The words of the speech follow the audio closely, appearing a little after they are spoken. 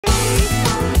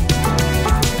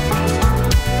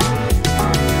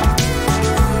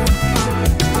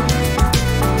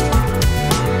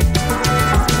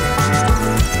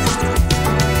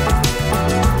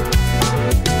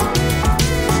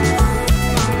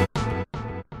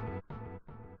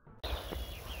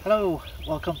Hello,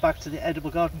 welcome back to the Edible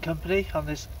Garden Company on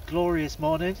this glorious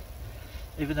morning.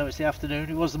 Even though it's the afternoon,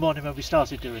 it was the morning when we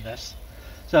started doing this.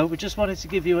 So we just wanted to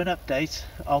give you an update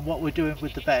on what we're doing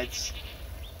with the beds,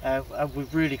 and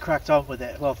we've really cracked on with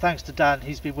it. Well, thanks to Dan,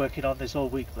 he's been working on this all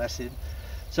week, bless him.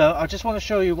 So I just want to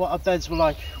show you what our beds were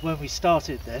like when we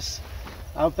started this.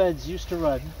 Our beds used to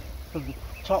run from the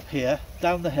top here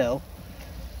down the hill,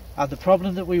 and the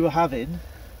problem that we were having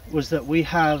was that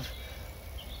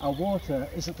our water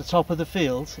is at the top of the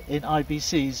field in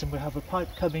IBCs, and we have a pipe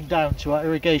coming down to our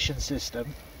irrigation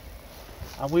system,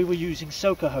 and we were using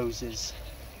soaker hoses,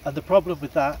 and the problem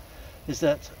with that is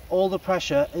that all the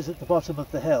pressure is at the bottom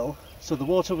of the hill, so the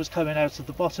water was coming out of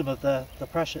the bottom of the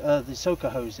soaker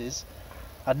hoses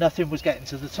and nothing was getting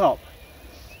to the top.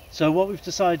 So what we've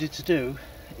decided to do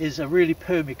is a really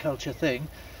permaculture thing,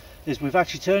 is we've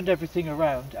actually turned everything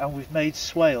around and we've made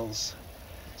swales.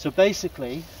 So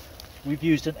basically we've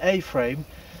used an A-frame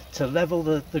to level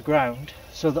the ground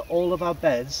so that all of our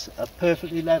beds are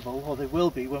perfectly level, or they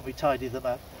will be when we tidy them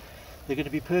up. They're going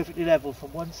to be perfectly level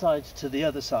from one side to the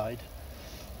other side,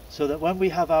 so that when we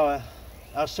have our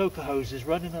soaker hoses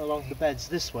running along the beds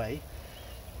this way,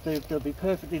 they'll be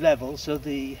perfectly level, so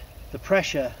the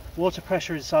water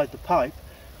pressure inside the pipe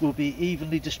will be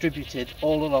evenly distributed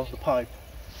all along the pipe.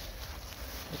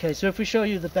 Okay, so if we show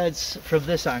you the beds from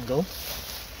this angle,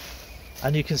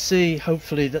 and you can see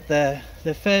hopefully that they're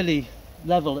fairly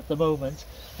level at the moment,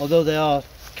 although they are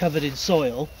covered in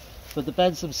soil, but the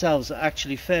beds themselves are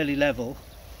actually fairly level.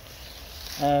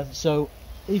 So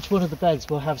each one of the beds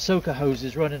will have soaker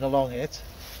hoses running along it,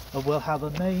 and we'll have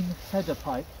a main header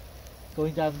pipe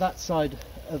going down that side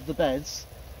of the beds,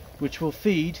 which will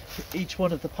feed each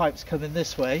one of the pipes coming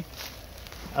this way,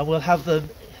 and we'll have them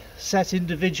set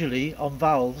individually on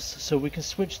valves so we can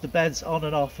switch the beds on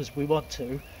and off as we want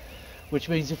to. Which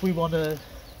means if we want to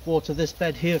water this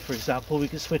bed here, for example, we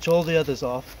can switch all the others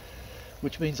off,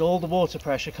 which means all the water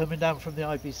pressure coming down from the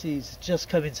IBCs just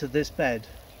coming to this bed.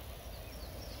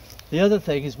 The other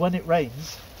thing is, when it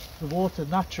rains, the water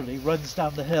naturally runs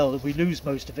down the hill and we lose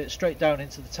most of it straight down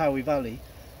into the Towie Valley.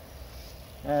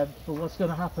 But what's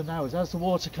going to happen now is, as the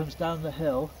water comes down the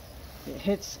hill, it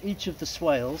hits each of the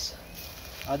swales,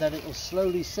 and then it will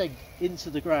slowly sink into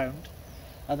the ground,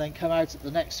 and then come out at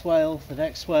the next swale,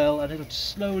 and it'll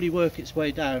slowly work its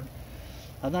way down.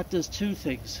 And that does two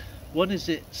things. One is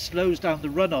it slows down the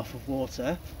runoff of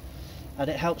water and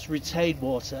it helps retain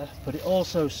water, but it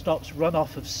also stops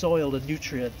runoff of soil and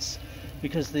nutrients,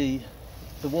 because the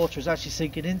water is actually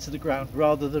sinking into the ground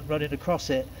rather than running across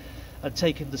it and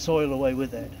taking the soil away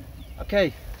with it.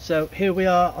 Okay, so here we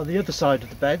are on the other side of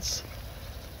the beds,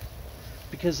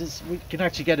 because we can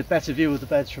actually get a better view of the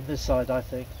beds from this side, I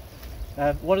think.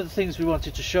 One of the things we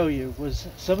wanted to show you was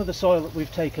some of the soil that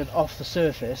we've taken off the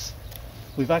surface.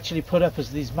 We've actually put up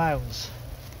as these mounds,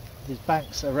 these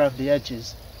banks around the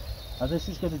edges, and this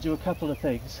is going to do a couple of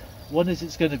things. One is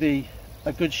it's going to be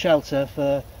a good shelter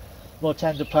for more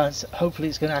tender plants. Hopefully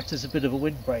it's going to act as a bit of a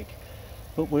windbreak,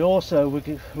 but we're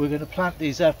going to plant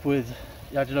these up with,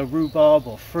 I don't know, rhubarb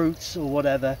or fruits or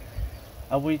whatever,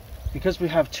 and because we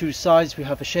have two sides, we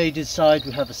have a shaded side,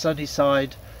 we have a sunny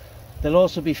side. They'll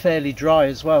also be fairly dry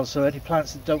as well, so any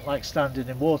plants that don't like standing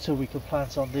in water, we can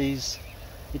plant on these.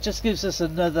 It just gives us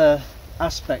another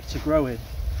aspect to grow in.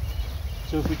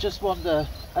 So if we just wander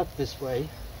up this way,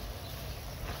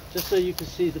 just so you can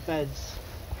see the beds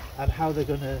and how they're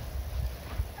going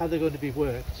to be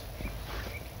worked.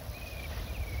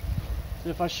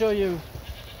 So if I show you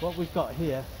what we've got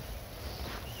here,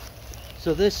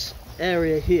 so this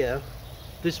area here,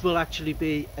 this will actually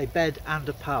be a bed and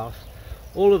a path.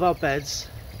 All of our beds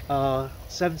are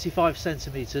 75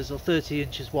 centimetres or 30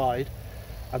 inches wide,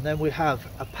 and then we have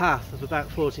a path of about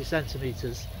 40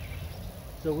 centimetres.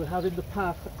 So we're having the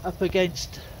path up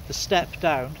against the step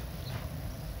down,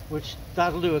 which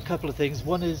that'll do a couple of things.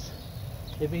 One is,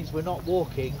 it means we're not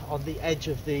walking on the edge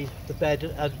of the bed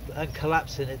and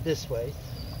collapsing it this way,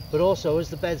 but also, as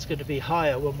the bed's going to be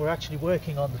higher, when we're actually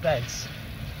working on the beds,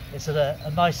 it's at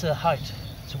a nicer height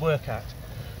to work at.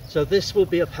 So this will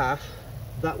be a path,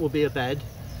 that will be a bed,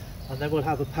 and then we'll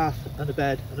have a path and a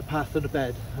bed and a path and a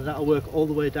bed, and that'll work all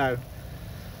the way down.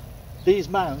 These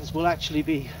mounds will actually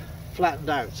be flattened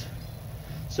out,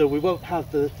 so we won't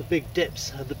have the big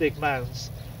dips and the big mounds,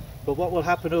 but what will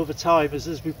happen over time is,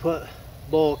 as we put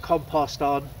more compost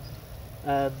on,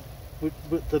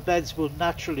 the beds will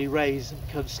naturally raise and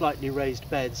become slightly raised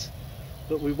beds,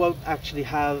 but we won't actually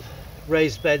have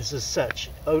raised beds as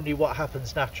such, only what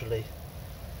happens naturally.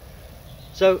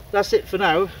 So that's it for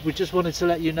now. We just wanted to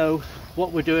let you know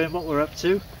what we're doing, what we're up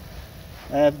to.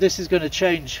 This is going to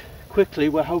change quickly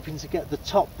we're hoping to get the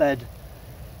top bed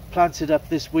planted up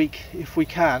this week if we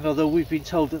can, although we've been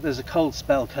told that there's a cold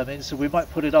spell coming, so we might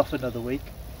put it off another week.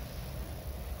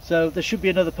 So there should be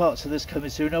another part to this coming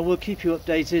soon, and we'll keep you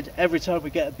updated every time we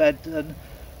get a bed done.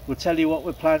 We'll tell you what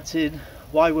we're planting,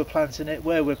 why we're planting it,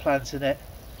 where we're planting it,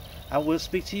 and we'll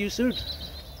speak to you soon.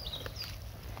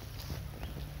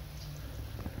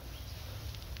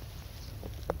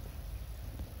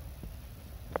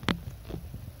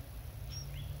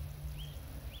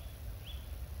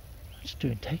 Just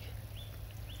doing take.